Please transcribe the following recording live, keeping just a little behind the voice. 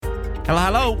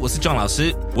Hello， 我是 John 老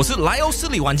师，我是莱欧斯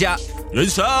里玩家，人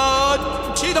生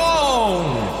启动，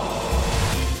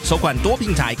首款多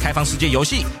平台开放世界游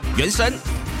戏《原神》，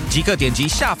即刻点击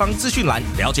下方资讯栏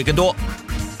了解更多。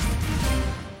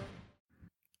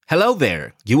Hello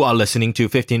there, you are listening to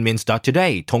 15 Minutes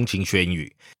Today 通勤学英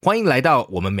语，欢迎来到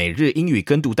我们每日英语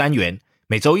跟读单元。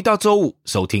每周一到周五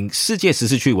收听世界时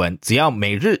事趣闻，只要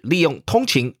每日利用通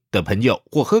勤的朋友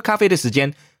或喝咖啡的时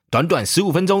间，短短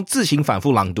15分钟自行反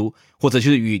复朗读，或者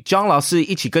是与 John 老师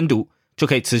一起跟读，就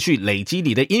可以持续累积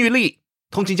你的英语力。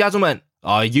通勤家族们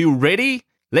 ，Are you ready?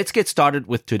 Let's get started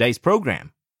with today's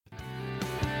program.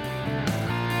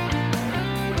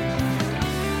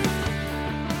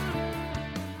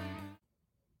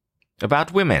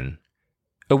 About women.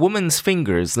 A woman's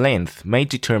finger's length may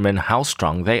determine how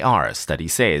strong they are, study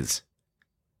says.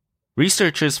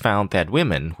 Researchers found that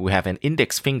women who have an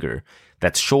index finger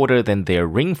that's shorter than their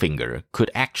ring finger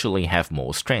could actually have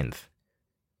more strength.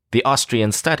 The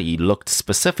Austrian study looked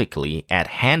specifically at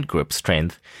hand grip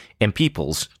strength in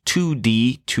people's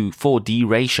 2D to 4D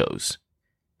ratios.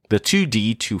 The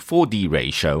 2D to 4D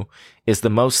ratio is the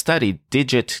most studied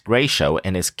digit ratio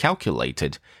and is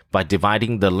calculated by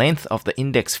dividing the length of the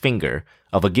index finger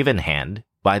of a given hand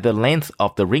by the length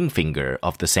of the ring finger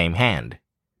of the same hand.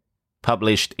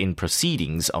 Published in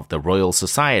Proceedings of the Royal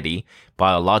Society,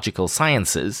 Biological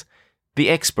Sciences, the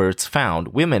experts found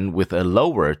women with a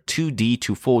lower 2D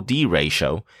to 4D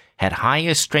ratio had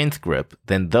higher strength grip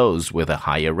than those with a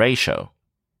higher ratio.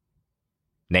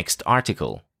 Next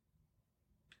article.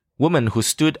 Woman who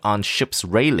stood on ship's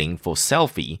railing for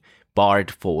selfie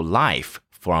barred for life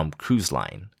from cruise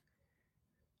line.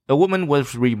 A woman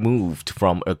was removed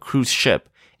from a cruise ship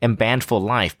and banned for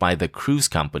life by the cruise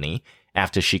company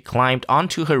after she climbed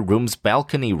onto her room's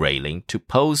balcony railing to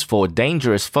pose for a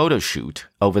dangerous photo shoot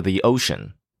over the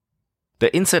ocean.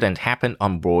 The incident happened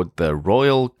on board the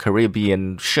Royal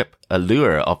Caribbean ship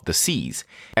Allure of the Seas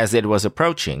as it was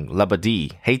approaching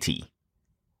Labadie, Haiti.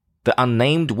 The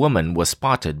unnamed woman was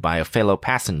spotted by a fellow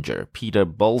passenger, Peter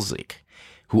Bolzik,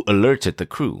 who alerted the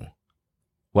crew.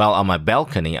 While on my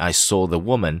balcony, I saw the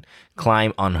woman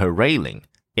climb on her railing.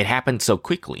 It happened so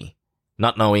quickly.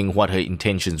 Not knowing what her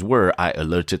intentions were, I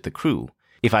alerted the crew.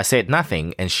 If I said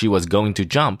nothing and she was going to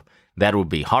jump, that would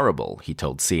be horrible, he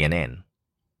told CNN.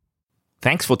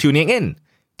 Thanks for tuning in.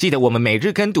 记得我们每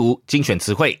日跟读、精选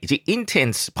词汇以及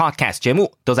Intense Podcast 节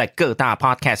目都在各大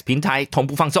Podcast 平台同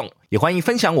步放送，也欢迎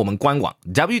分享我们官网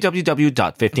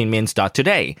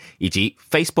www.15minutes.today 以及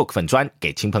Facebook 粉专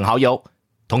给亲朋好友。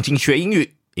通勤学英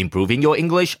语 Improving your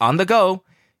English on the go.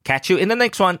 Catch you in the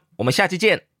next one. 我们下期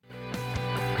见。